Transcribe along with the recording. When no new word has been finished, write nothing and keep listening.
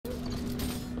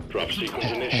Drop sequence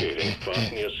initiating.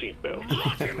 Fasten your seatbelt.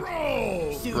 Rock and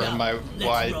roll! Run my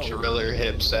wide driller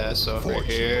hips ass over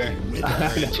here.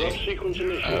 Drop sequence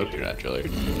initiating. I hope you're not driller.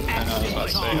 I know, I was about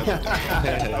to say.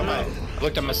 I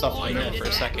looked at myself in the mirror for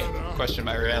a second, questioned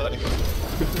my reality.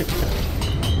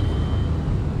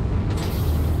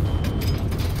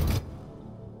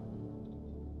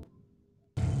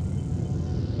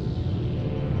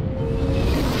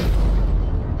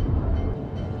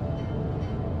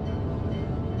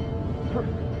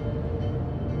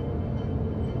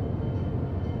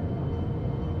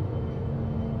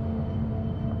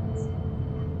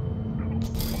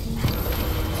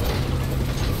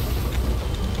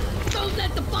 Don't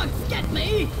let the bugs get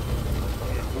me!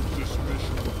 This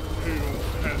mission pale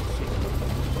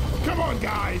handsome. Come on,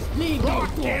 guys! Leave no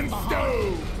Rock one and behind.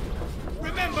 stove!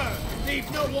 Remember,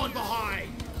 leave no one behind!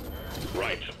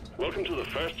 Right. Welcome to the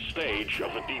first stage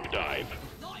of the deep dive.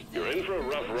 You're in for a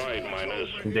rough ride, miners.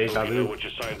 Deja You know vu. what you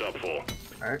signed up for.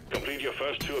 Alright. Complete your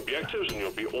first 2 objectives and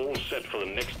you'll be all set for the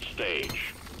next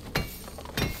stage.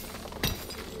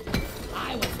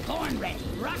 I was born ready.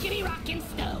 Rockety rockin'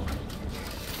 stove.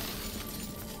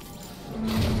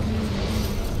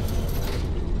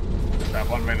 That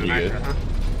one way to You nicer, good? huh?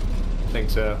 Think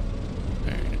so.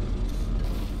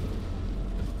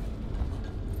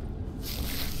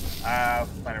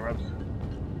 Spider ropes.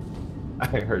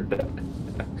 I heard that.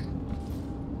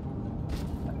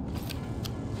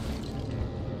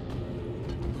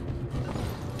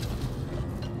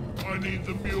 I need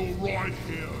the mule right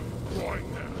here, right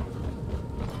now.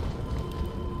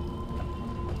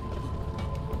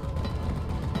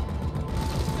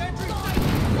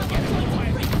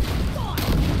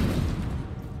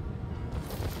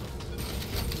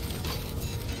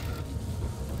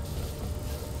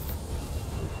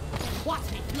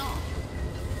 Watch me fly.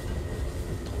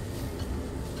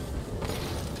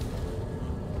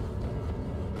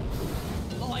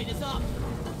 Light is up.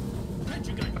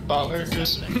 Butler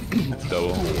just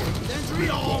Double. Sentry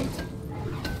on!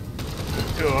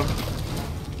 Two of them.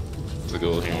 What's the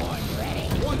goal here?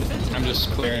 I'm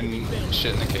just clearing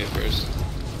shit in the cave first.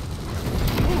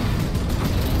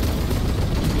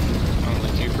 I don't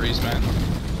like you freeze, man.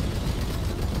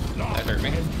 That hurt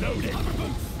me. Loaded.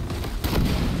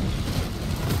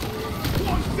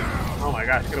 One down! Oh my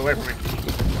gosh, get away from me.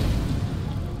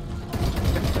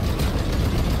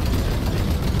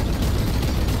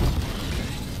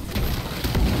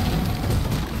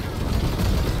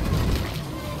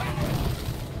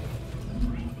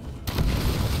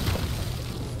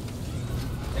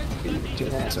 Two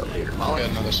hands over here. I'll get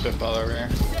another spitball over here.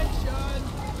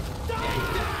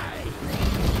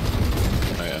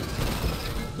 Oh yeah.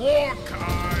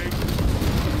 Mordecai!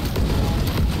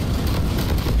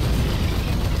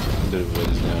 Bit of what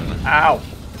is known. Ow!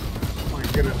 Oh my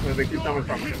goodness, where they keep coming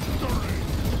from?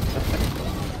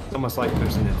 It's almost like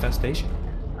there's an infestation.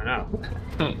 I know.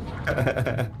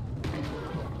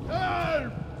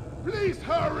 Help! Please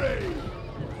hurry!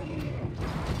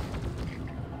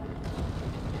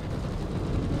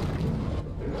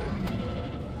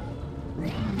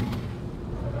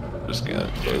 Just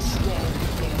got close.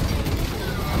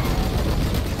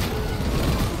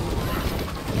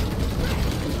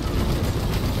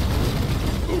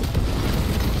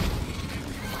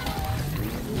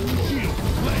 Shield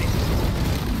placed!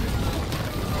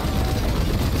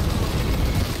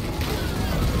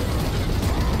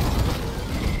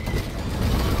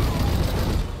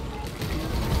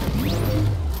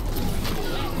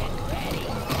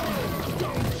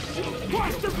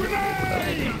 Cluster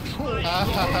grenade!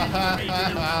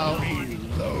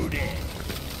 Reloaded!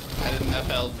 I didn't have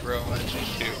health, bro. Why did you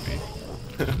shoot me?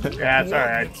 Yeah, it's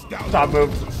alright. Stop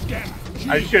moving.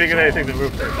 I was shooting at anything that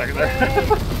moved for a second there.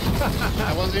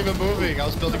 I wasn't even moving. I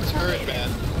was building a turret, man.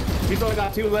 He's only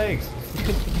got 2 legs.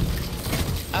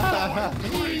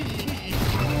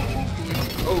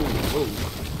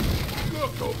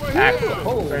 Look over Axel. here!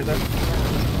 Oh, there's a...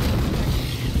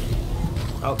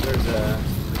 Oh, there's a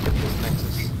this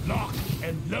nexus. Locked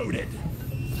and loaded!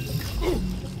 You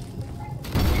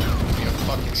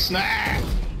fucking snap!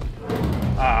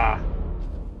 Ah.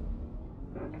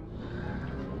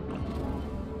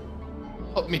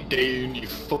 Put me down, you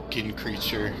fucking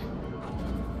creature.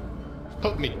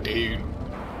 Put me down.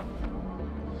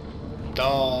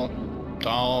 Don't. A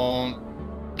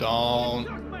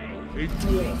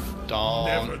dwarf Don't.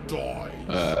 never dies.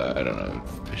 I don't know.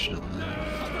 Vision.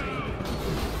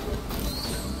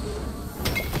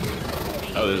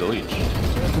 Oh, there's a leech.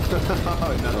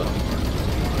 Oh no.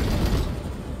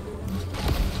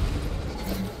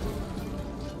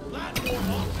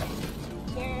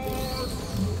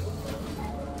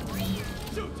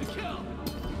 Shoot to kill!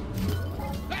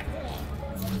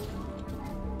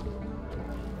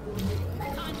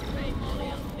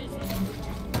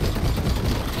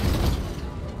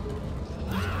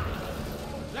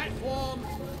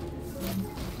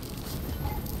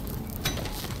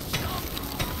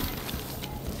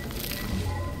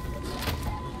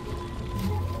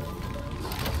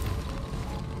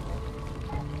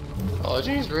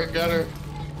 Apologies, Rick got her.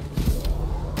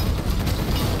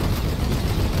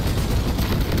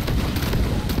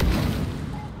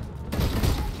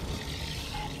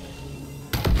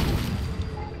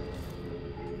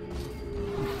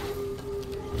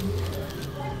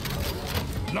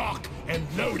 Lock and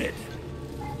loaded.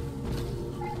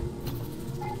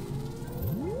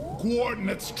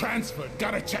 Coordinates transferred.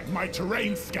 Gotta check my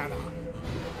terrain scanner.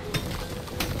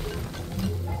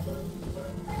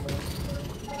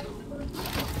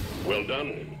 Well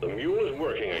done. The mule is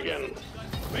working again.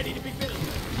 Ready to be built.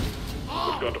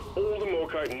 We've got all the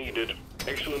Morkite needed.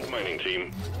 Excellent mining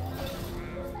team.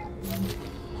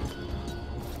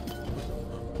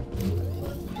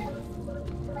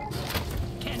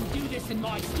 Can do this in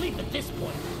my sleep at this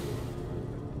point.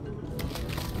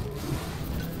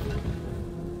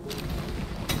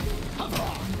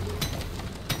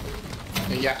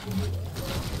 Yeah.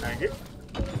 Thank you.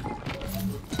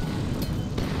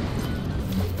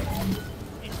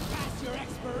 It's past your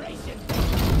expiration.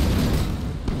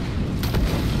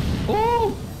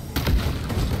 Ooh!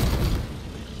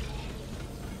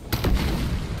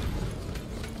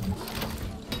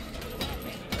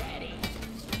 Ready.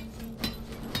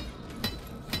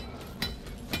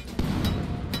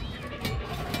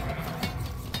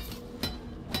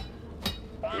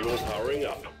 Mule powering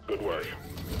up. Good work.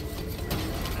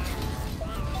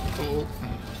 Cool.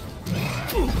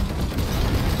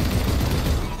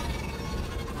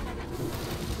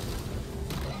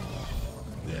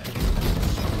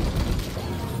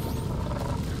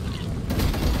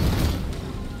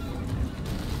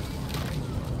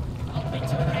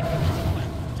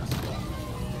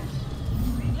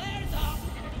 Flares up.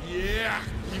 Yeah,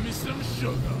 give me some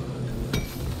sugar.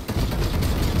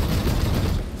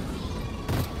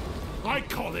 I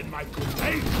call it my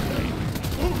grenade blade.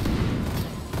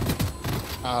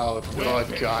 Oh,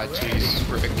 God,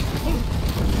 jeez, Rick.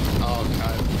 Oh,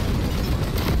 God.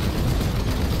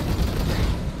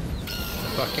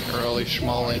 Fucking early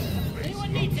schmoly.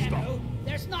 Anyone needs ammo?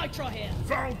 There's nitro here.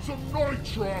 Found some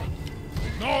nitra.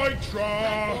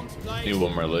 Nitra. Need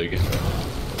one more leg.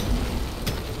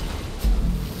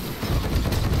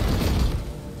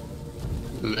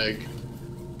 Leg.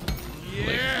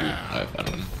 Yeah. I found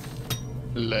one.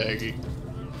 Leg.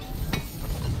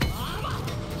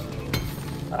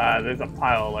 There's a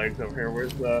pile of legs over here.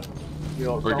 Where's the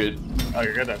old We're cell? good. Oh,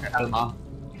 you're good. Okay. I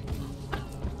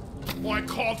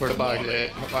called Where the for bug more.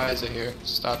 is? Why is it here?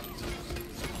 Stop.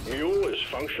 Mule is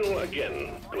functional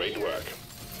again. Great work.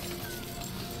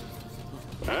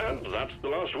 And that's the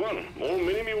last one. More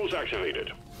mini-mules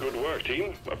activated. Good work,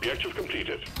 team. Objective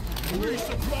completed.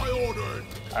 Resupply ordered.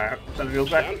 Alright, send the wheels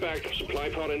back. Stand back. Supply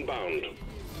pod inbound.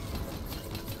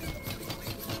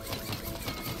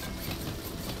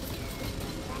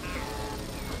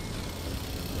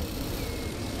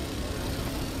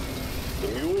 The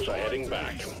mules are heading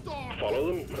back. Follow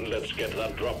them and let's get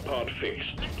that drop pod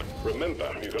fixed.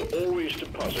 Remember, you can always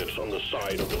deposit on the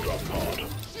side of the drop pod.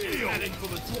 Heading for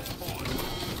the drop pod.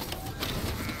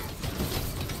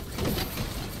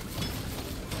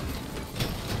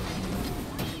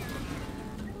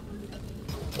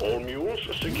 All mules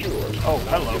are secured. Oh,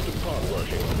 Now hello. get the pod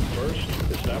working.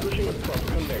 First, establishing a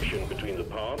proper connection between the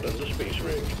pod and the space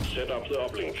rig. Set up the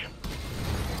uplink.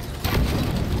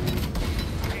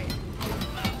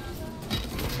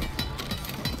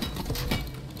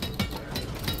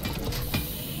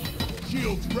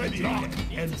 Shields ready. Locked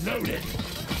and loaded.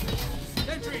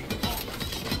 Sentry.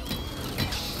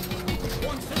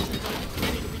 One sentry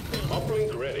ready to be filled.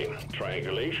 Uplink ready.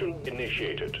 Triangulation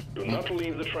initiated. Do not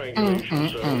leave the triangulation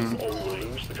zone or we will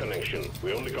lose the connection.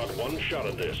 We only got one shot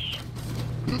at this.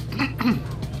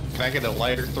 Can I get a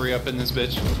lighter 3 up in this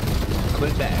bitch?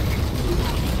 Quit back.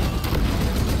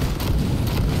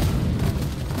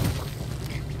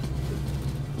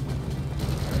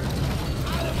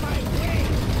 Out of my way.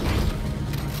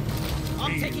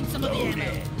 I'm taking some of the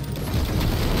ammo.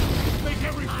 Make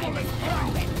every bullet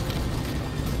count.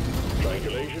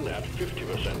 Triangulation at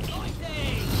 50%.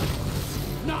 Hey,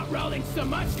 not rolling so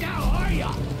much now, are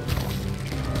ya?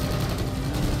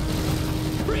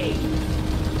 Free.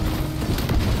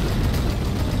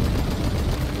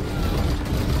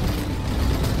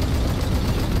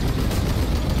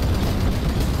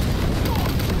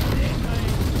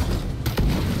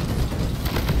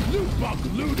 Loot bug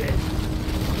looted.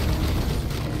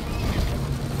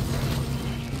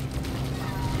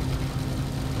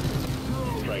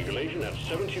 Triangulation at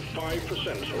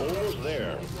 75%. Almost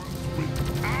there.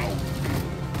 Ow.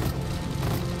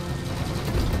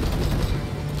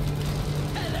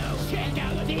 Hello, check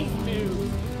out these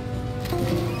moves.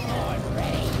 I'm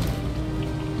ready.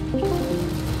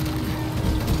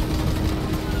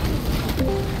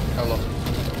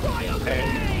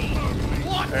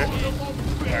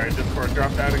 Alright, just for a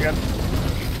drop down again.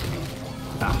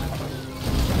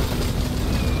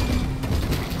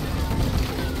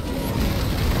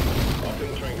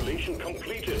 Offing triangulation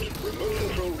completed. Remote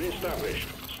control reestablished.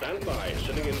 Stand by,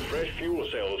 sending in fresh fuel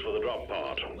cells for the drop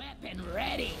pod. Weapon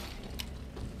ready.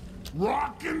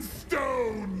 Rock and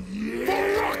stone! Yeah!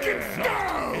 For rock and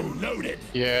stone! And loaded!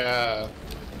 Yeah.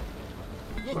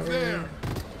 Look there!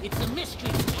 It's a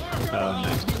mystery. Oh,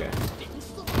 nice. Okay.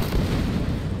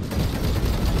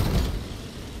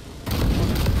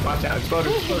 Watch out, exploder,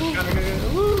 exploder.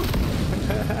 Woo!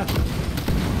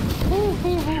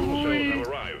 Fuel cells have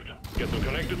arrived. Get them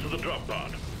connected to the drop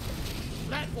pod.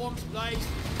 Platforms placed.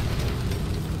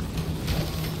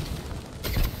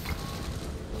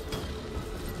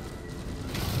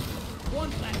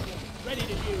 One platform, ready to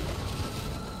use.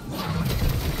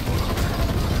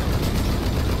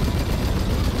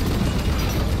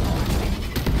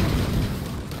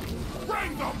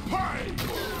 Bring the pain!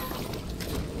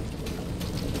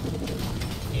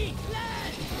 Eat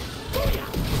land.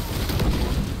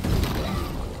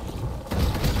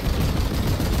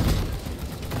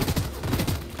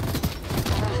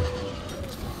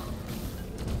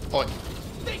 Oi.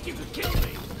 Think you could kill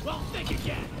me? Well, think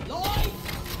again. Lloyd.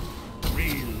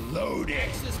 Reload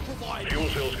access provided. Fuel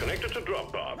cells connected to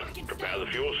drop pod. Prepare the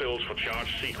fuel cells for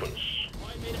charge sequence.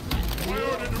 I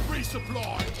ordered a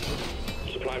resupply.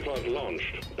 Supply pod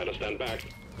launched. Better stand back.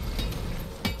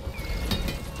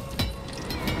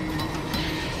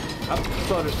 Up,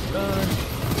 exploder's done.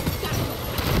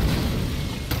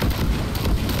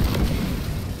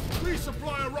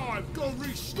 Resupply arrived. Go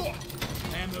restock.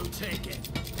 Ammo taken.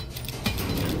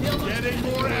 Getting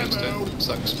more ammo.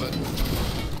 Sucks, but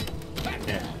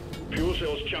Fuel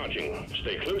cells charging.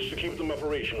 Stay close to keep them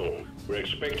operational. We're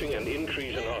expecting an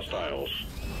increase in hostiles.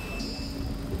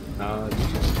 Grabber!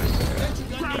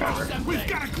 We've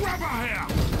got a grabber here!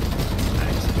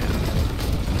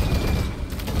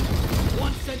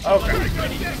 One sentry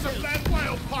ready to serve that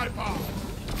whale piper!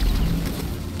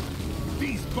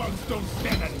 These bugs don't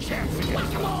stand a chance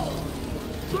against them!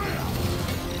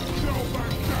 Go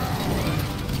back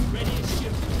down! Ready to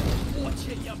shoot! Watch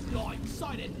it, you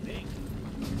blind-sighted thing!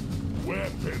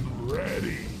 Weapon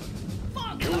ready!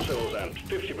 Fuel cells at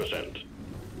 50%.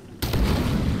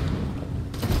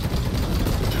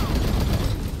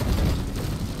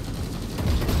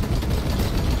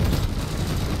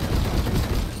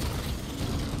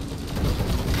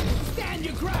 Stand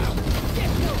your ground. Get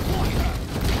no pointer.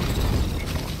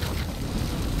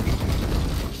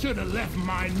 Should have left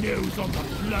my nose on the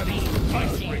bloody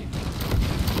ice rink!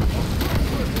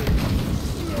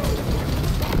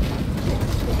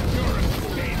 You're a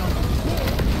stain on the floor!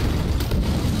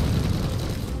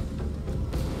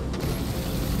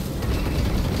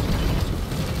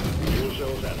 Fuel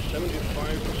cells at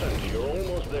 75%. You're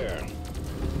almost there.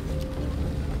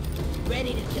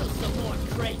 Ready to kill some more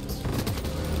crates.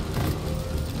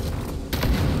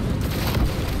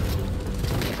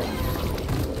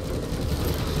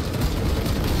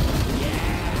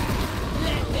 Yeah!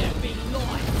 Let there be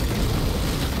light.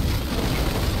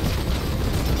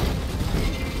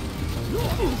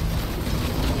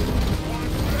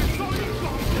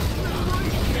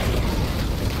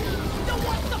 No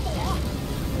one the more.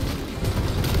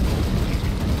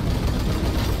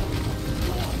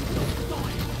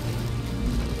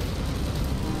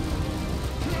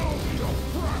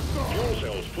 Fuel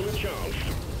cells fully charged.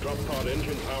 Drop pod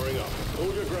engine powering up.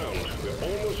 Hold your ground. We're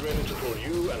almost ready to pull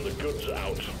you and the goods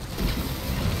out.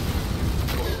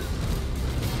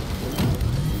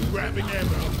 Grabbing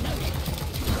ammo!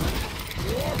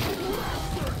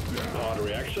 Pod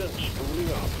reactor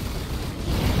spooling up.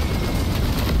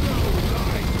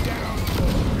 Lying down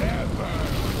forever!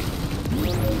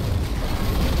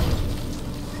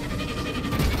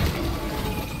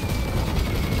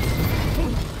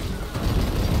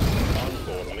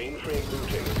 Onboard mainframe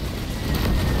booting.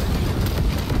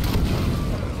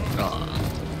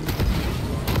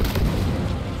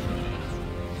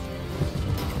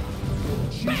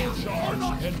 Shield charge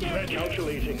and ready!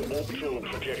 Calculating orbital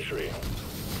trajectory.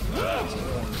 I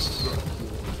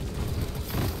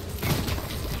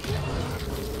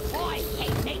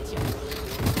hate nature.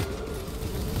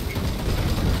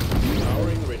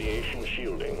 Powering radiation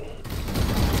shielding.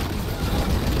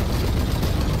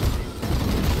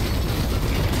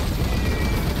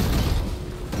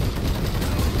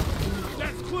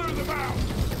 Let's clear them out!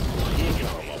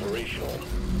 Ecom operational.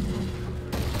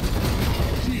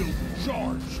 Shield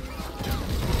charged!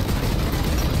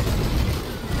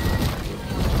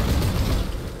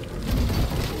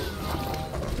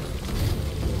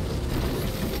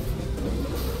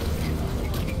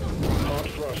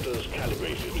 thrusters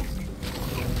calibrated.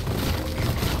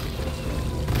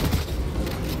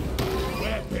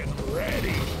 Weapon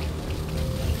ready.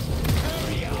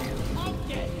 Hurry up. I'm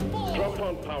getting bored. Drop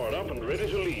pod powered up and ready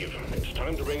to leave. It's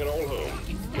time to bring it all home.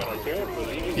 Get on board, we're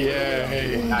leaving.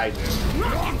 Yay!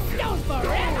 Rock and stone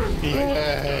forever.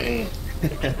 Yay!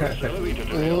 Express elevator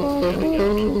trail heading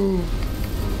out.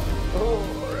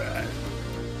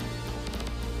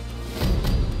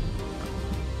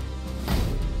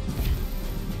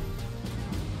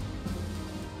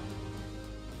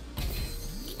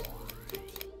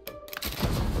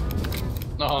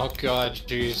 Oh god,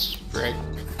 jeez, Rick.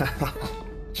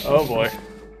 Oh boy.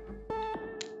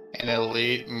 An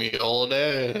elite mule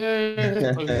day.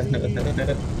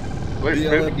 Wait,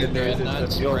 The only good news is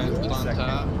Nuts the mules are sprinkled the on second.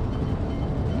 top.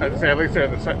 I'd say at least they're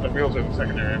the mules are the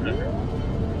secondary objective.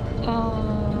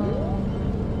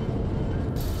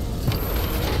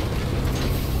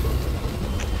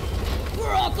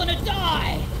 We're all gonna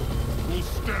die.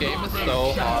 Game is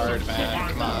so hard, man.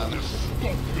 Come on.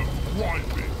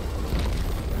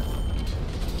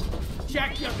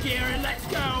 Check your gear and let's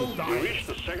go. You reach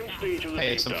the second stage of the Hey,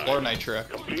 deep it's some dive. floor nitro.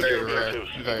 Complete Very your rare,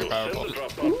 objectives, and very we'll powerful. send the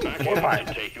drop pod back in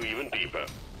to take you even deeper.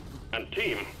 And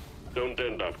team, don't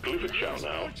end up Glyphic Chow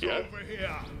now, yeah? Over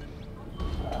here.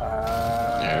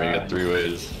 Yeah, we got 3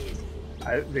 ways.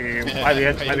 By the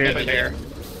engineer.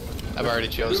 I've already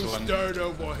chosen Who's one. dirt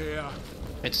over here?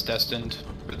 It's destined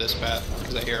for this path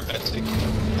because I hear a Betsy.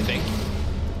 I think.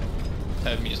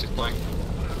 I have music playing.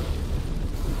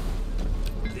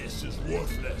 This is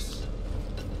worthless.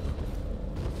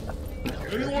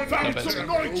 Anyone found some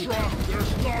nitro?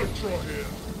 There's nitro here.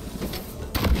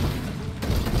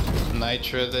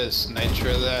 Nitro this,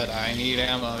 nitro that. I need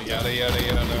ammo. Yada yada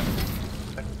yada.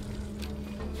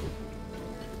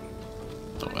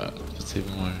 Oh wow, that's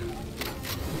even more.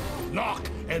 Lock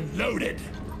and loaded.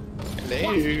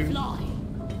 Hello. Fly.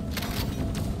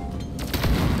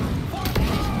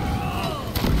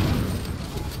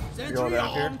 Sentry Go down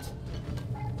here. armed.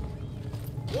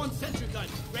 One sentry gun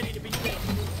ready to be built.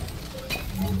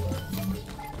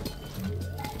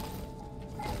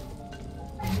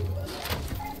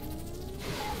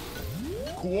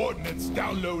 Coordinates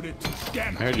downloaded to I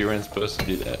scanner. heard you weren't supposed to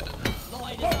do that.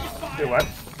 Do what?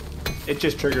 It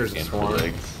just triggers the Against swarm.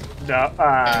 legs. No,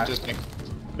 Just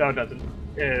no, it doesn't.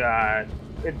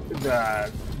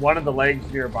 One of the legs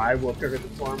nearby will trigger the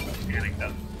swarm, but scanning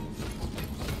doesn't.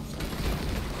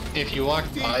 if you walk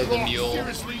by the mule,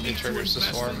 it triggers the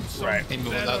swarm. Right. Even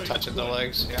without touching the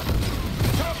legs, yeah.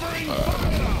 Covering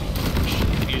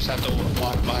You just have to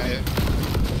walk by it.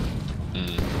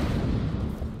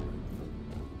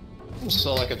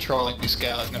 So like a trolling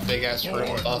scout in a big ass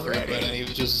room with all 3 of them, and he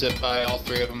would just zip by all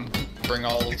 3 of them, bring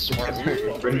all the swarm,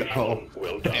 Bring the whole.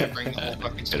 Well done. and bring the whole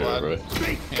fucking Get squad. over it.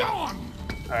 Yeah.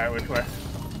 Alright, which way?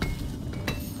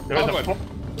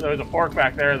 There was a fork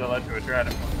back there that led to a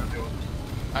dread.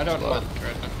 I don't know what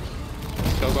right now.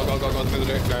 Go through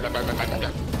the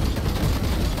dirt.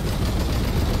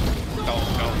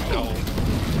 Go.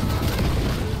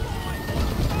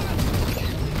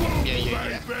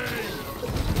 Yeah.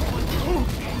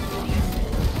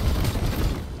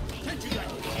 sentry gun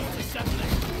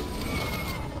disassembling.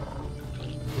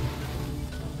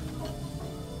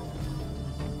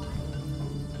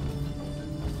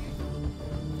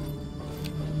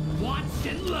 Watch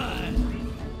and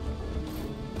learn.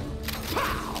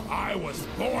 Pow! I was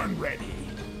born ready.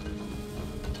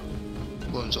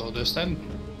 Wounds all this then.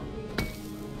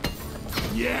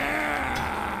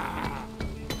 Yeah!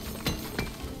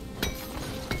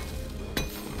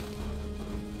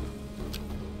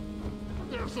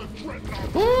 There's a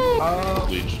dreadnought.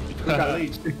 Leech. We got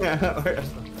leech. I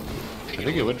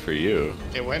think it went for you.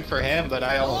 It went for him, but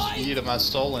I almost yeeted my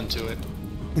soul into it.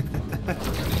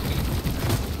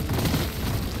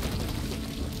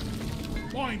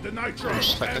 Find the nitro. I'm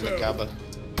stuck in the Gabba.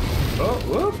 Oh,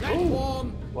 whoop, ooh.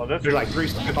 Platform. Well, this There's like 3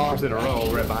 cars in a row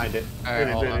right behind it. Alright,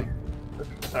 hold on.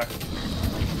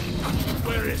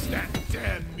 Where is that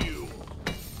damn mule?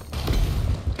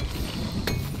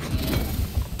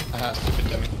 Stupid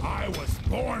dummy. I was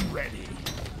born ready.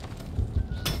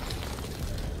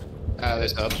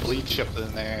 There's a bleach up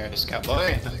in there, Scout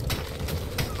Boy.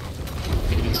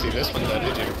 You didn't see this one though,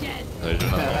 did you? There's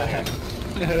another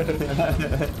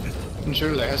one.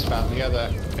 Surely has found the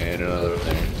other. And another one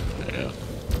there. Yeah.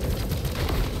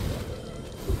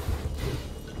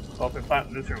 Well, if we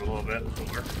flatten this room a little bit, this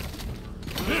will work.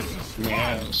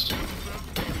 Yes.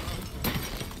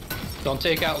 Don't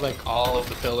take out like all of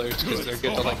the pillars because they're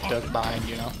good to like duck behind,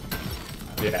 you know?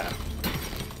 Yeah.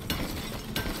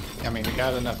 I mean, we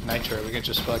got enough nitro, we could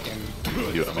just fucking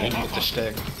You want me? get the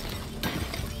shtick.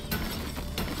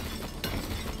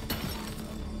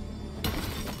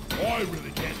 I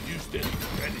really can't use this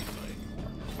for anything.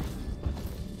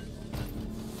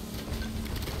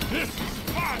 This is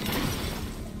fun!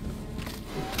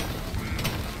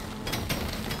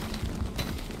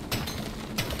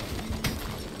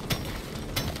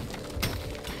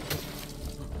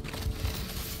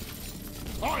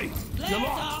 Oi! You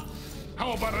lot!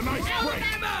 How about a nice break?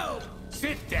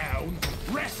 Sit down,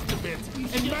 rest a bit,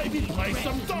 and maybe play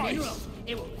some dice!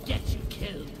 It will get you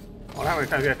killed. Well, how many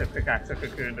times do you have to pickaxe a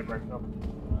cocoon to break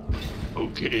them?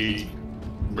 Okay,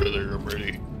 brother, I'm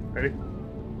ready. Ready?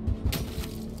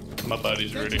 My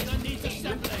body's ready. Needs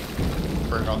assembling.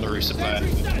 Bring on the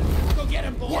resupply. Go get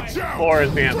him, boy. Watch out! 4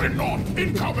 is the answer. Dreadnought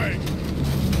incoming!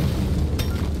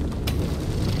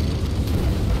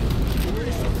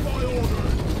 Resupply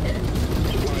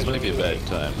ordered! This might be a bad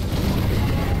time.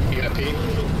 You got pee?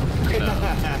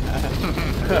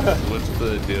 What's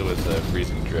the deal with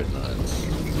freezing dreadnoughts?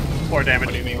 4 damage.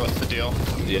 What do you mean, what's the deal?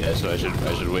 Yeah, so I should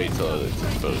wait till it's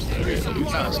exposed. Okay, so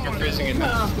No, it's freezing it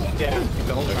now. Yeah,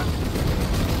 the whole time.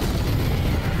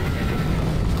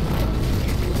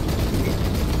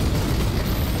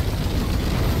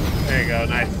 There you go,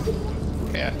 nice.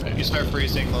 Yeah, you start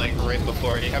freezing like right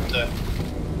before. You have to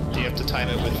time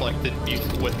it with like the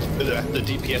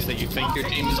DPS that you think your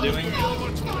team is doing.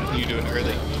 You do it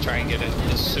early. You try and get it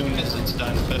as soon as it's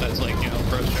done, but that's like, you know,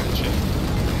 pro strat shit.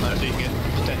 So you get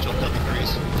potential double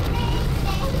freeze.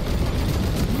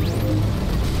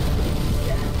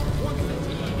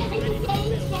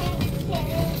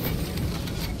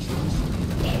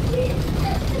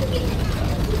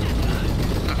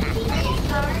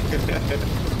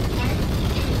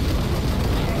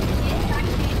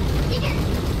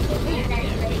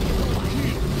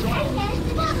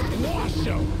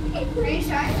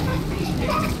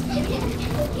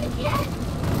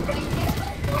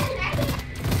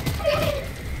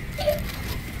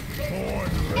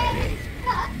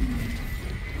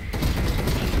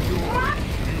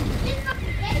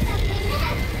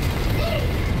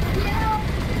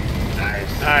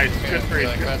 Nice, good freeze.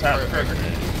 Like, that's perfect.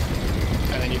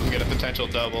 And then you can get a potential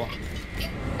double.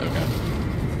 okay.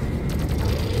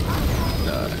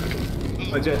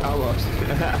 Legit, almost.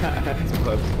 It's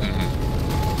close.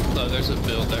 So there's a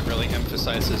build that really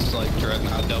emphasizes like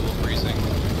dreadnought double freezing.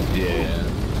 Yeah.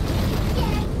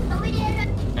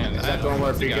 And Is that the one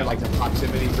where if you get like the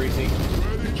proximity freezing?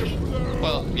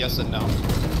 well, yes and no.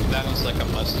 That was like a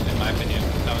must in my opinion.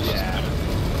 That was just better.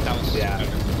 That was just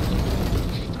better.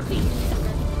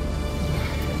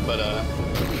 But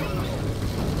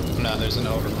no, there's an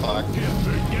overclock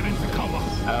Get into cover!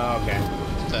 Oh, okay.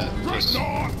 that just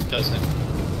doesn't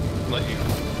let you.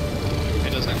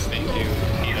 It doesn't make you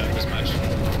heat up as much.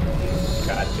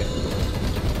 Gotcha.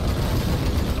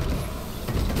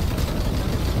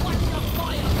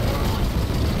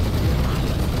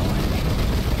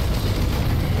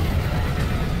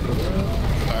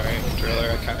 Sorry,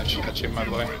 driller, I kind of shot you, my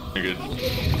boy. You're good.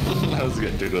 I was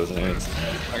getting through those hands.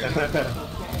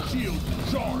 Shield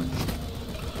charge!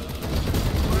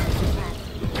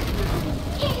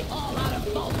 All out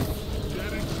of bolt.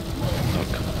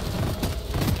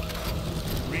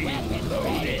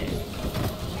 Reloaded!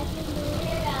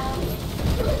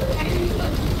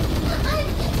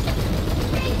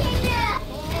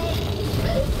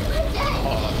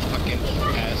 Oh, fucking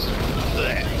ass.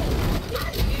 Blech.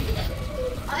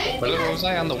 What was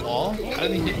I on the wall? How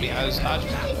did he hit me? I was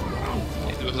dodging.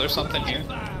 Was there something here?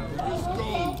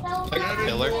 Like a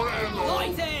pillar?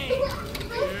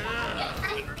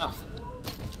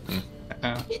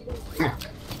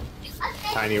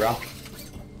 Tiny rock.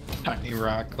 Tiny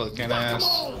rock looking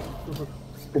ass.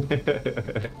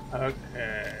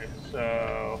 Okay,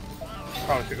 so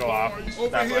probably should go off Over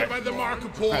that here way. by the marker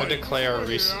I point! declare a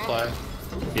resupply.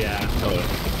 Yeah.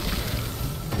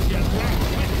 Get back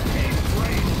when it came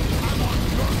range! I'm on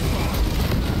your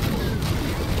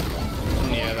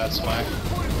side! Yeah, that's why.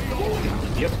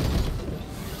 Yep.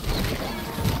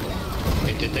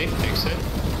 Wait, did they fix it?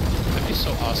 That'd be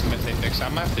so awesome if they fix it. I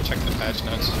might have to check the patch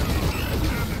notes.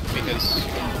 Because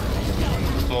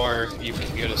before you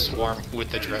can get a swarm with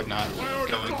the dreadnought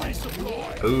going.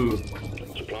 Ooh.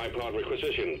 Supply pod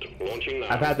requisitioned. Launching now.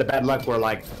 I've had the bad luck where,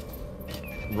 like,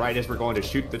 right as we're going to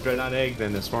shoot the dreadnought egg,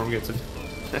 then the swarm gets it.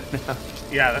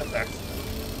 Yeah, that sucks.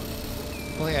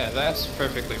 Well, yeah, that's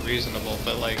perfectly reasonable,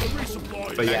 but like,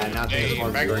 But yeah, now the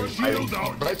swarm's going fighting.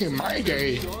 back in my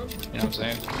day, you know what I'm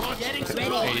saying? Getting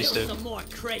I ready used for to. some more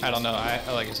crates. I don't know. I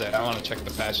like I said, I want to check the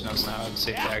patch notes now and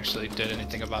see if they actually did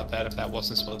anything about that. If that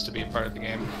wasn't supposed to be a part of the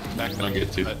game back then. I'll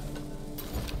get to. But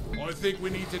I think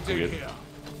we need to dig Good. here.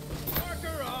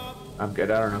 I'm good.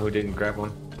 I don't know who didn't grab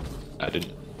one. I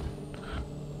didn't.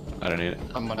 I don't need it.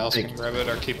 Someone else can grab it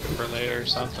or keep it for later or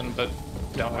something, but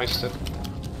don't waste it.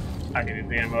 I can use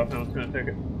the ammo if no one's gonna take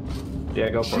it. Yeah,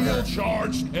 go for Shield it.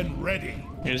 charged and ready.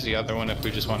 Here's the other one if we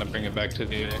just want to bring it back to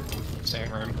the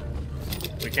same room.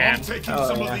 We I'm can. taking Oh,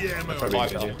 some yeah. of the ammo. Probably Oh, a I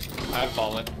good fell. idea. I've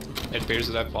fallen. It appears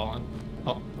that I've fallen.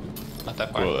 Oh, not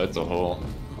that far. Whoa, that's a hole.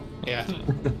 Yeah.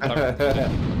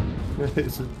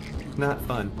 It's not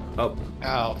fun. Oh,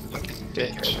 Oh,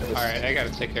 bitch. Alright, I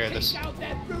gotta take care of this. Take out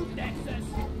that root nexus.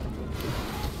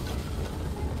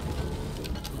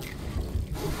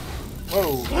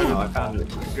 Whoa. oh, I found it.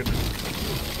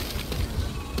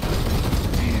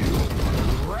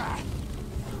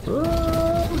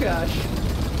 Oh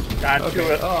gosh. Got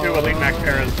Okay. two elite mech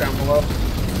terrors down below.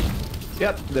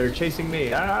 Yep, they're chasing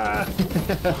me. Ah!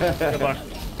 Good luck.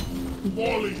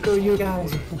 Go you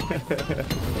guys.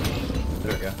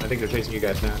 There we go. I think they're chasing you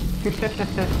guys now.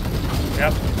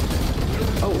 Yep.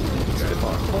 Oh, spit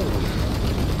bar.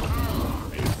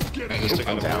 I just took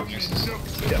out a down.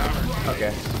 down.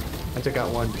 Okay. I took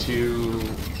out 1, 2.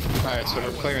 Alright, so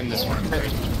we're clearing this one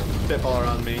first. Spitball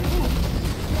on me.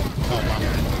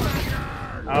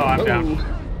 Oh, Oh, I'm down.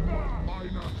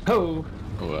 Oh!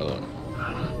 Oh, well.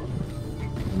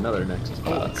 Another next.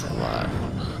 Oh, that's a lot.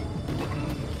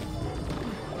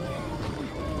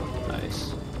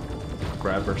 Nice.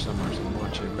 Grab her somewhere, some more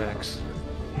check backs.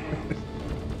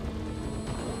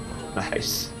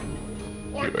 Nice.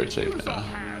 You are safe now.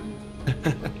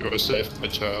 you're safe, my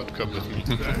child. Come with me.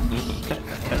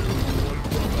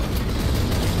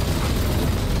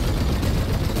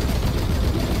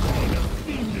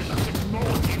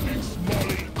 Technology makes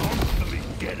Molly constantly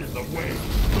get in the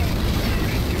way.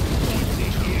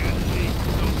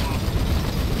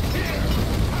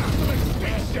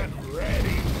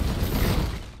 Ready.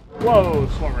 Whoa,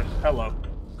 swarmers. Hello.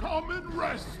 Come and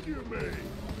rescue me.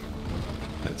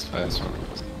 That's fast.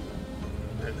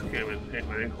 I just came and hit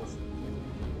my ankles.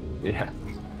 Yeah.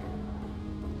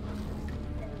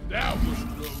 That was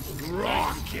those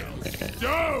rockets.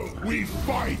 So we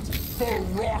fight for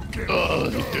rockets. Oh,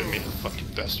 you did me, fucking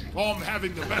bastard. I'm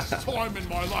having the best time in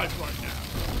my life right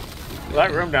now. Well,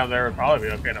 that room down there would probably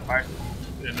be okay to fight.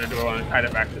 And then do I want to hide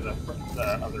it back to the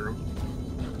other room?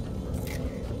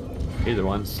 Either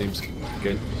one seems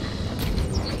good.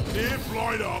 If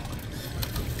light up.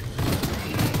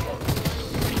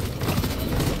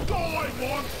 Die,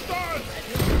 monsters!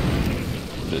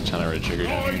 Did a ton of red trigger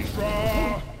down here.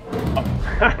 Hydra!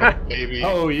 Baby.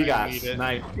 Oh, you I got need it.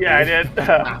 sniped. Yeah, I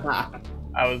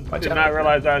did. Watch Did out. not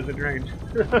realize I was in range.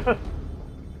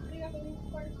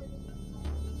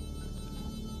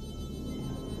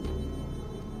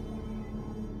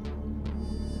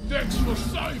 Thanks for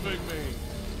saving me.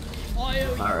 I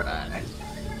owe you. Alright.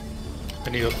 I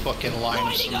need a fucking line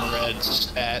of some red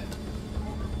stat.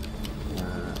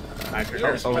 I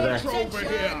figured. Over there. Over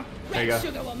here. There you go.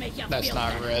 Sugar will make you That's feel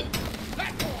not better. red.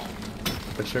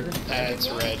 Put sugar? That's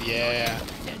red, yeah.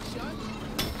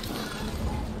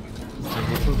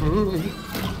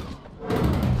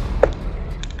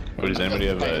 Oh, does anybody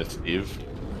have a Steve?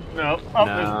 No. Oh,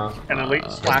 No. there's an elite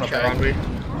slasher on me.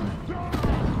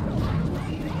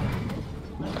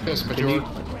 Yes, but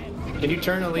Can you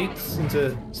turn elites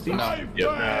into Steve? No. Yep.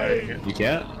 No, you can't. You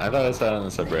can't? I thought I saw it on the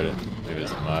subreddit. Maybe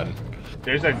it's a mod.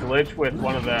 There's a glitch with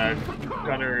one of the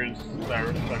gunners,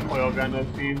 the coil gun of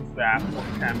feeds that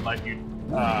can let you,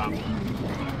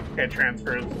 it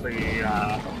transfers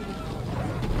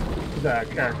the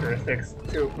characteristics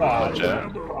to,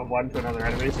 from one to another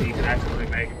enemy, so you can actually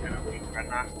make an elite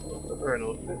dreadnought or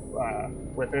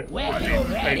with it. Well, I mean, you're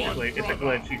ready. basically, it's a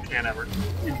glitch, you can't ever,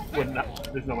 you would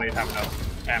not, there's no way to have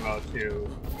enough ammo to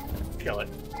kill it.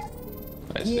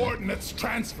 I see. Coordinates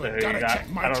transferred. So you Gotta got- check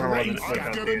I my don't know what terrain. this I've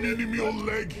looks got like. an enemy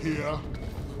leg here.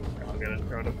 I'll get it,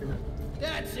 throw it up here.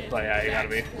 That's it. But yeah, you gotta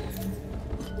be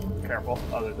careful.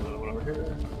 Oh, there's another one over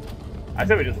here. I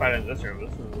said we just fight in this room.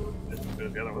 This is just as good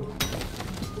as the other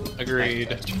one.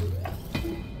 Agreed.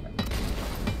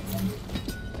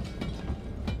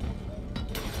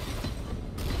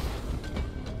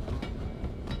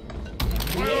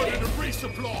 I ordered a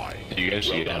resupply. You guys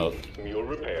need help. You're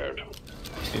repaired.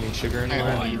 Any sugar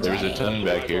anywhere? There's a ton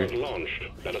back here. Launched.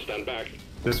 Better stand back.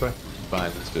 This way?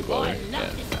 Behind the spitballer. Yeah.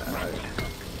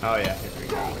 Oh yeah.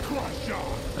 Crusher.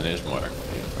 And there's more. Yeah,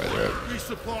 farther up.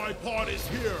 Resupply pod is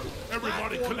here.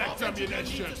 Everybody collect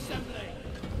ammunition.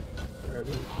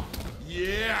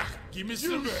 Yeah, give me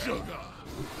some sugar.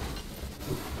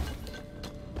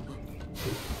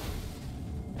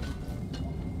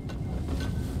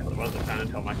 It wasn't done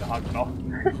until my dog fell.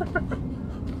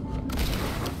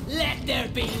 Let there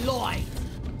be light.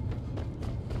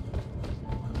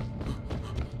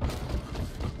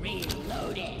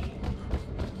 Reloading.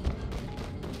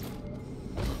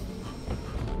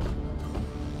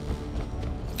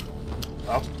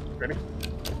 Ready?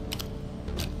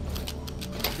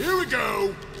 Here we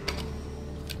go!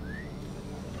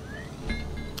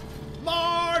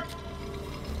 Mark!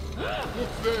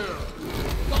 What's there?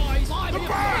 Guys, The I'm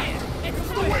back! It's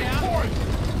The good weak now. point!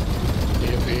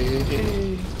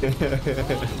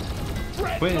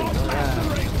 Win!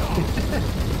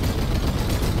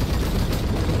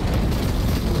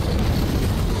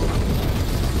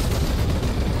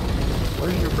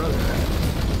 Where's your brother at?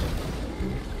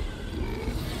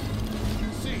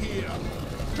 See here.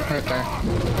 Right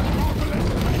there.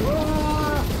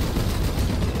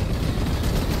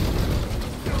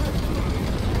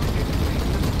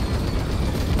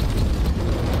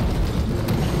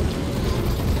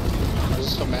 I'm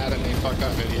so mad at me. Fuck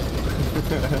that video.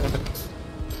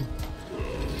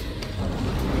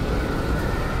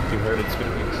 You heard it's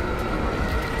gonna be.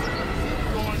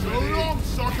 So long,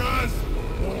 suckers!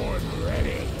 Born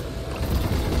ready.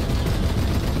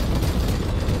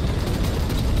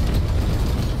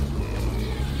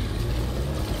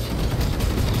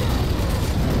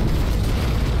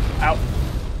 Out.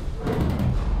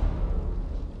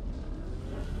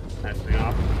 Nice thing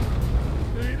off.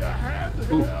 Need a hand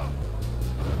here.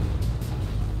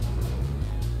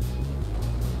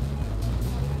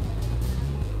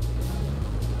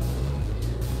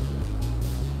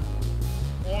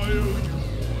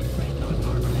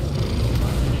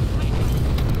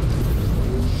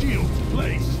 Shields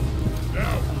placed.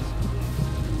 Now.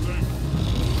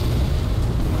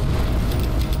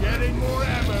 Getting more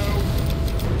ammo.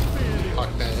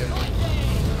 Fuck that hit me.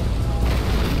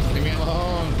 Leave me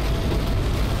alone.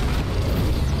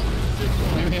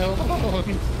 Leave me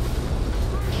alone.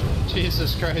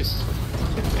 Jesus Christ.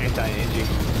 Anti-aging.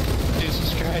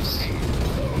 Jesus Christ.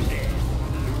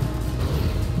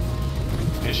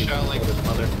 You shot like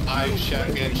Mother. 5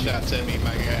 shotgun shots at me,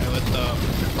 my guy. What the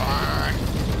fuck?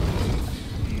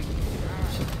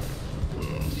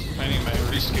 I need my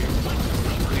rescoop.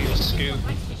 Rescoop.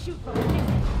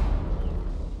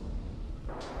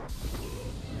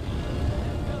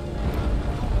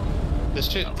 This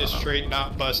shit is straight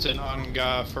not busting on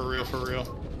God, for real, for real.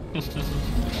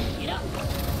 Get up.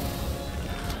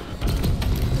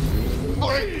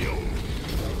 Why owe you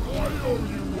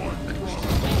one,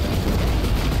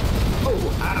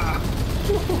 Oh, ah!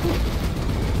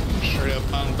 Straight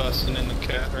up on busting in the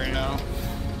cat right now.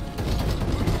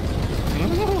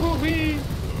 Wee.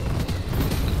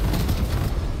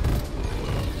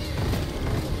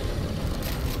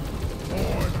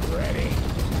 Born ready.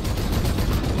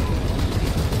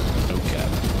 No cap.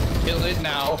 Kill it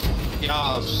now.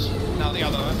 Yas. Now the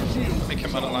other one. Make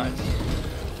him unalive.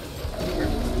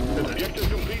 Objective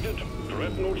completed.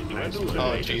 Dreadnought threat Oh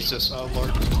eliminated. Jesus, oh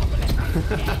Lord.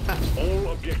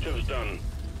 All objectives done.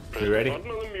 Press You ready? the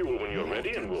button on the mule when you're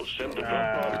ready and we'll set the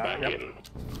drop pod back yep. in.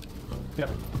 Yep.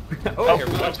 Oh, here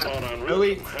we Drop go. pod en route.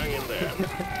 Really? Hang in there.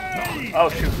 Oh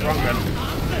shoot, wrong gun.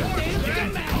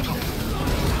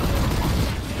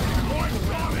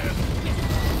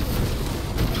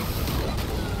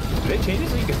 Did they change it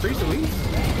so you can freeze the leaves?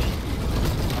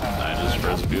 I just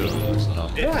pressed beautiful. So.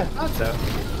 Yeah, I thought so.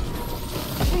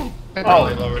 They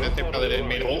probably lowered it. They probably didn't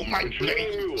mean. Oh my Retrieving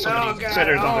god. mule.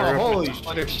 Sitters on the roof. holy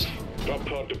Splitters. Drop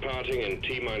pod departing in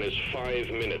T-minus 5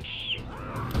 minutes.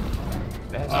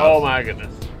 That's Oh my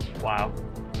goodness. Wow.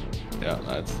 Yeah,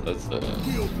 that's the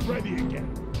Shields ready again.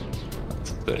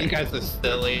 You thing. guys are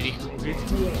silly.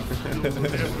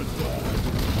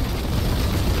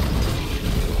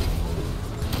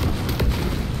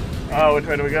 Oh, which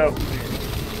way do we go?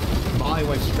 Molly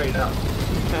went straight up.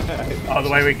 Oh, the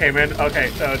way we came in? Okay,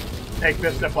 so take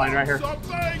this zip line right here.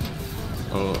 Something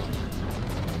Oh.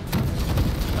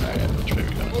 Alright, which way we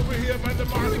go? over here by the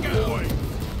mark boy.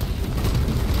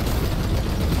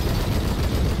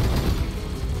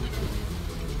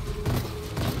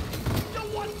 You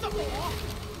want some more?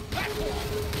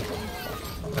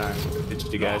 Alright,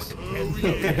 ditched you guys.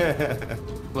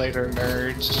 Later,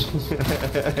 nerds.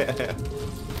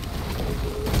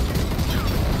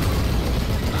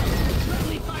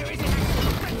 Friendly fire is in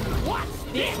action. What's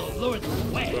this? Lure them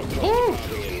away. Drop pod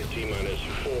departing in T-minus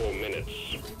 4 minutes.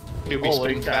 You'll be Holy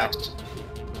spinning cow. fast.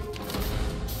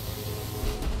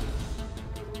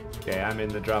 Okay, I'm in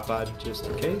the drop pod just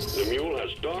in case. The mule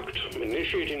has docked.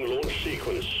 Initiating launch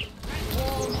sequence.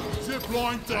 Zip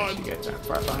line You done. guys aren't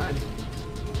far behind.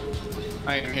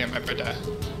 I am here, my brother.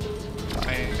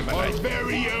 I am my Our brother.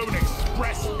 very own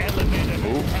express element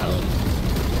of hell.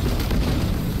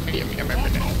 I am here, my I'm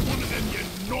brother. not one of them, you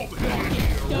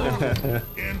knobhead.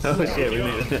 Oh shit, we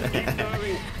made Keep it.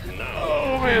 diving now.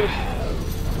 Oh man.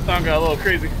 Sound got a little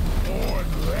crazy. Born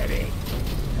ready.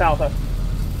 South.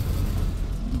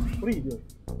 What are you doing?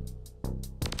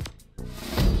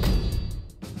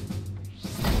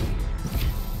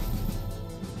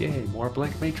 Yay, more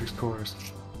blank matrix cores.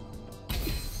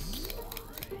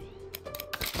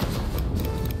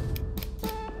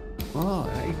 Oh,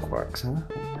 I eat quarks, huh?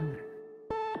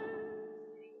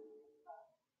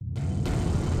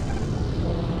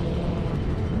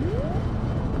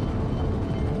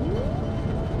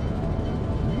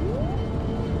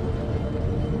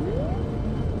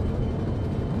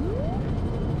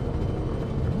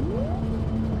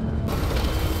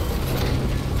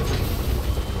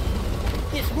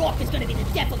 This rock is gonna be the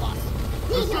death of us.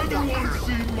 Has anyone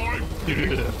seen my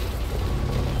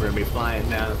We're gonna be flying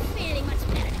now. Feeling much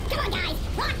better. Come on, guys.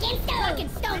 Rock and stone. Rock and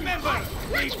stone. Remember,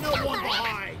 leave no one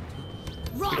behind.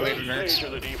 Rock Wait, and nerds. Stage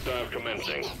of the deep dive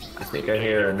commencing. I think I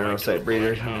hear a neurocyte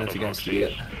breeder. I don't know if you guys see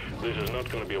it. This is not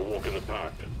going to be a walk in the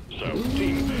park. So,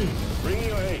 team, bring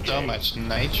your A. So much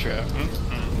nitro.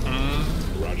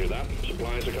 Roger that.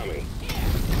 Supplies are coming.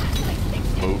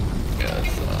 Oh,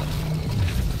 yes.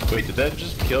 Wait, did that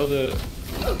just kill the...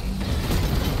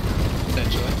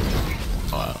 Essentially.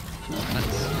 Wow.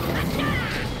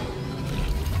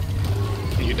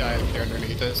 You die if you're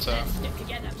underneath it, so stick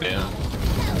together. Yeah.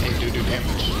 they do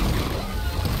damage.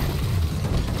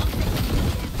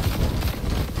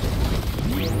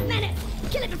 Menace.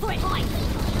 Kill it before it hides.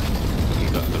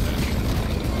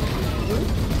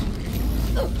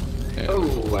 Yeah.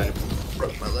 Oh, I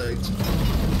broke my legs.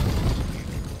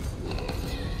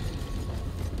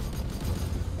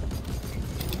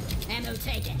 Ammo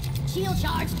taken. Shield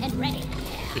charged and ready.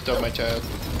 You took my child.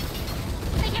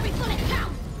 Make every bullet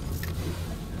count.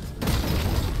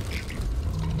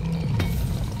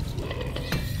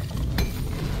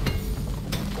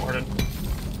 Gordon.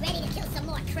 Ready to kill some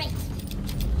more crates.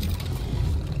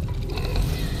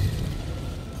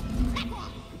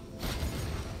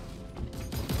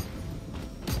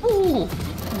 Ooh!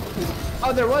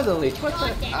 Oh, there was a leech. What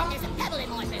God the? damn, there's a pebble in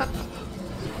my boot.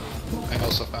 I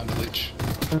also found a leech.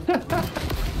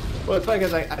 Well, it's funny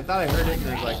because I thought I heard it and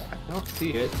I was like, I don't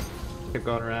see it. Kept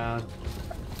going around.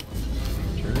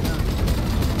 Sure enough.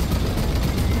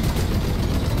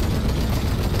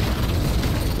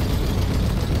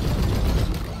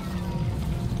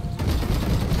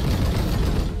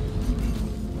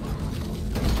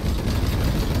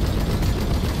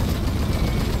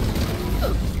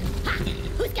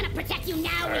 Who's gonna protect you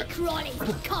now, we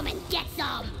crawlies? Come and get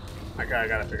some. I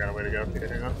gotta figure out a way to go. Okay,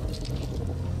 hang on.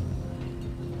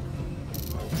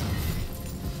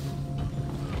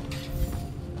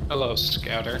 Hello,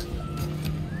 Scouter.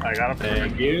 I got him.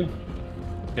 Thank you.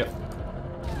 Yep.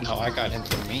 No, I got him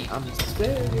for me. I'm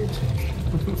scared.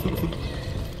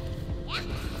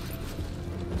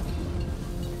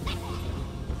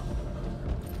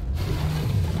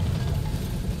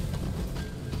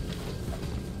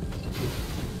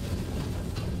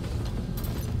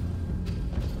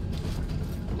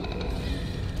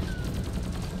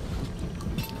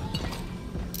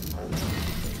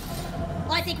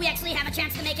 I think we actually have a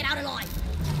chance to make it out alive.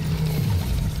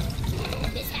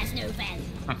 This has no value.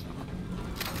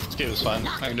 This game was fun.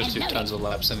 I can just do tons of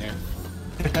laps in here.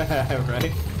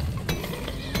 Right?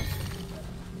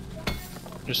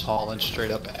 Just hauling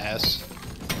straight up ass.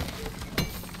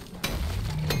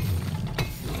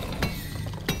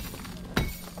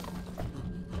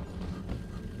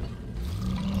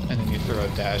 And then you throw a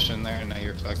dash in there and now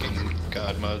you're fucking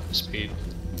god mode speed.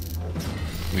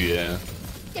 Yeah.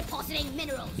 Depositing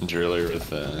minerals. Driller with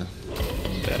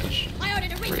dash. I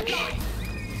ordered a resupply.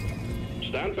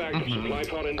 Stand back. Supply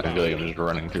pod I inbound. feel like I'm just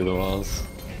running through the walls.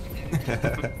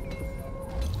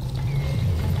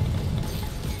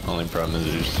 Only problem is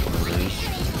there's swarmers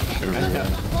everywhere.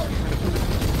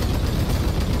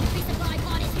 Resupply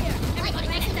pod is here. Everybody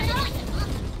make it right.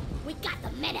 We got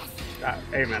the menace. Got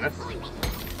a menace.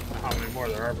 How many more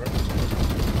there are, but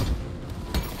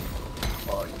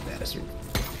Oh, you bastard.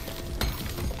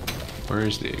 Where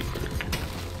is the egg perk?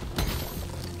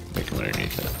 Make him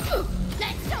underneath it.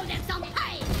 Let's show them some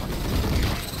pain.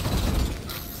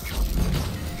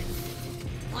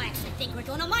 I actually think we're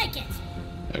gonna make it.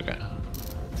 Okay.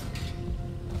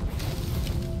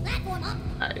 Platform up.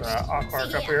 Nice. off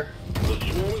mark up here. The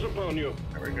swarm is upon you.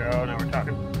 There we go. Now we're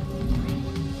talking.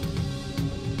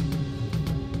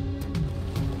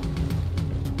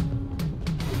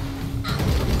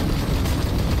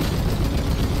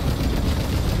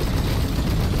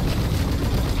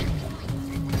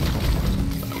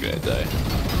 I'm gonna die.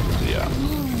 Yeah.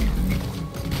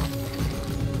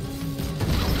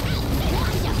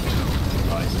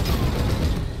 Nice.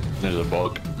 There's a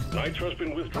bug. Nitro's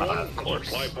been withdrawn. Of course.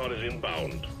 Supply pod is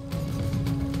inbound.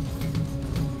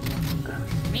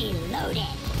 Reloaded.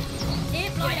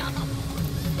 Zip line up.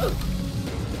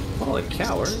 Holy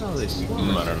cow, where are all these? I don't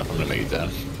know if I'm gonna make it down.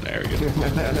 There we go.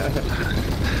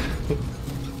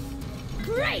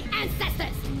 Great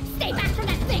ancestors! Stay back from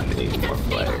that thing! I need It's more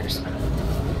unstable! players.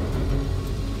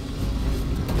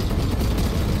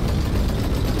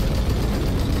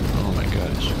 Oh my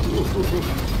gosh.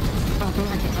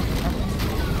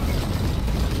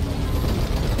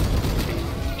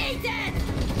 Eat it!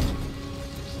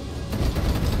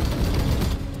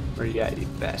 Where you at, you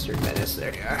bastard menace?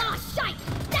 There you are. Oh, shite!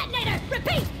 Detonator!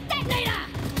 Repeat! Detonator!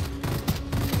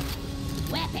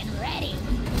 Weapon ready!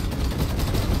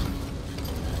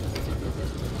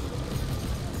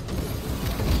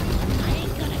 I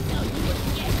ain't gonna tell you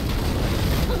again!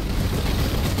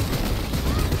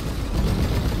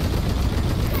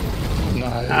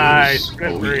 Nice.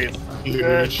 Good freeze.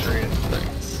 Good Huge. freeze.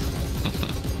 Thanks.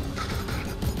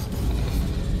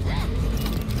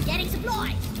 Getting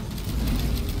supplies!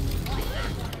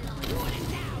 Warning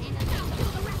down! Now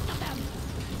kill the rest of them!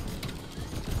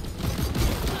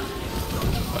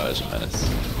 Oh, that's a menace.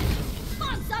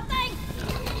 On something!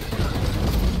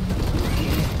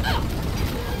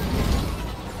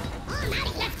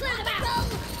 Let's clear the barrel!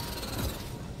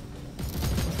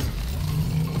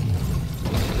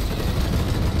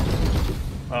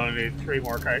 Oh, I need 3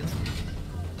 more kites.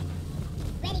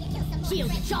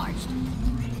 Shield charged!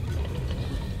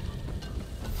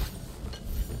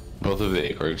 Both of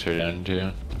the orcs are down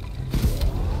too.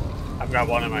 I've got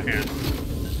one in my hand.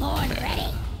 Horn ready!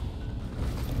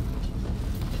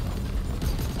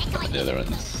 The other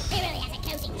one's He really has a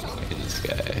cozy shot. in the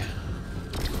sky.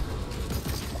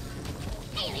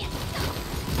 Alien!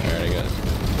 Alright, I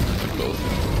got both.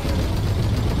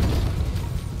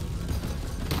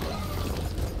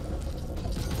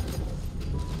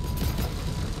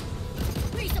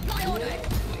 Resupply order!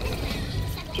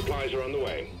 Supplies are on the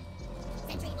way.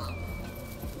 Sentry on.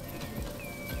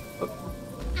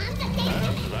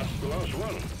 And that's the last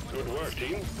one. Good work,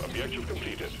 team. Objective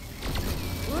completed.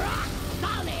 Rock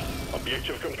solid!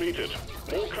 Objective completed.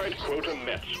 More kite quota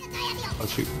met. Oh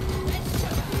shoot.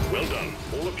 Well done.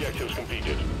 All objectives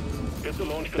completed. Get the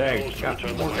launch Dang, controls to got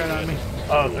return the more gun on me.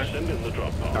 Oh, We'll okay. send in the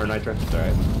drop pod. Or nitro, it's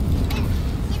alright.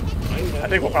 I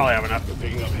think we'll probably have enough. We're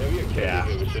picking up heavy activity Yeah.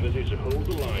 in the vicinity to hold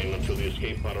the line until the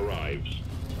escape pod arrives.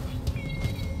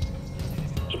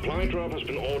 Supply drop has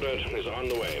been ordered and is on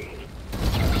the way.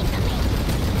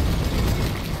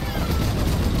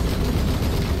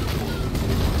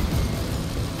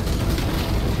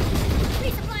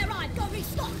 Resupply arrived! Go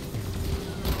restock!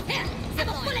 Here! Have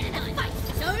a bullet in the fight!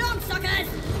 So long, suckers!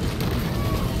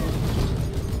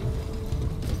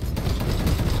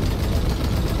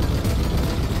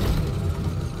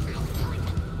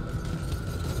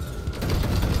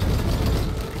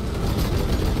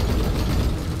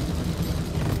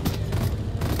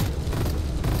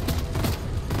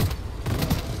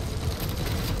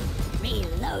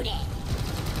 Reloading!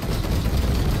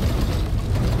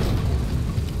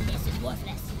 This is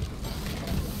worthless.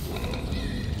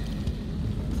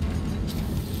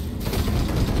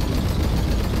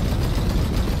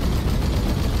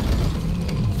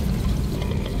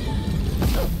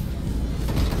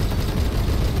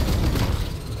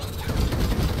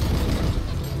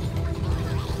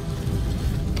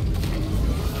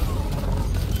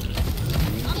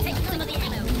 I'll take some of the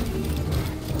ammo.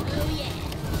 Oh yeah.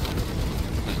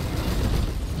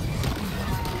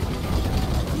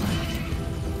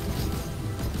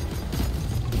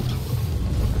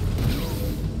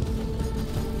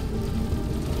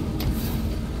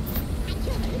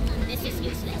 This is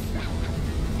useless.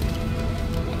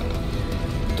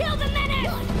 Kill the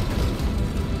menace!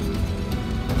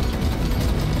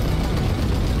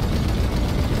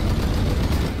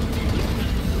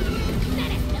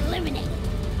 Menace eliminated.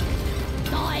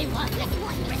 Die worthless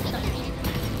one.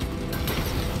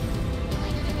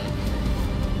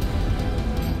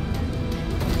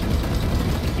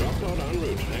 Drop pod en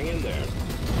route. Hang in there.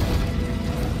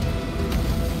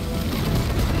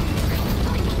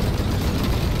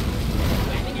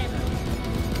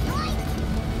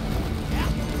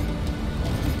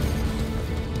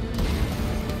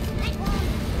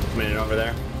 Coming in over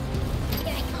there.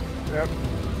 Yep.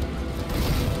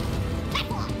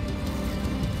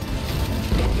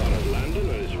 Drop pod has landed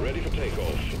and is ready for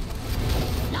takeoff.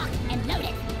 Locked and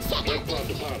loaded. Check Drop out pod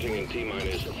departing in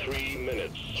T-minus 3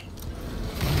 minutes.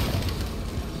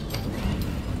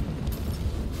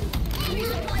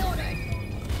 resupply ordered.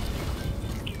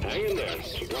 Hang in there.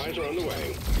 Supplies are on the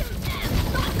way.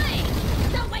 Not me!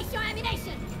 Don't waste your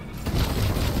ammunition!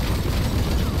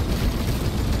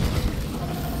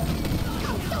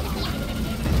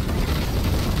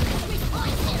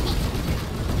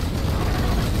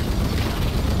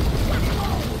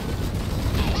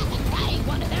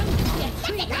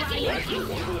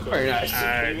 Very nice.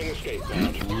 Leaving escape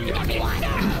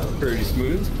pod. Pretty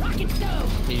smooth.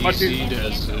 Easy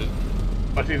does it.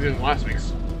 Much easier than last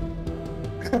week's.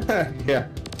 Yeah.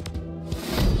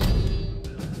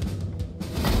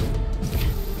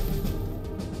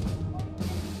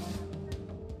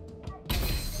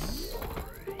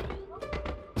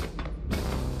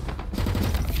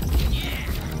 Yeah.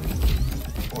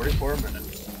 44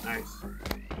 minutes. Nice.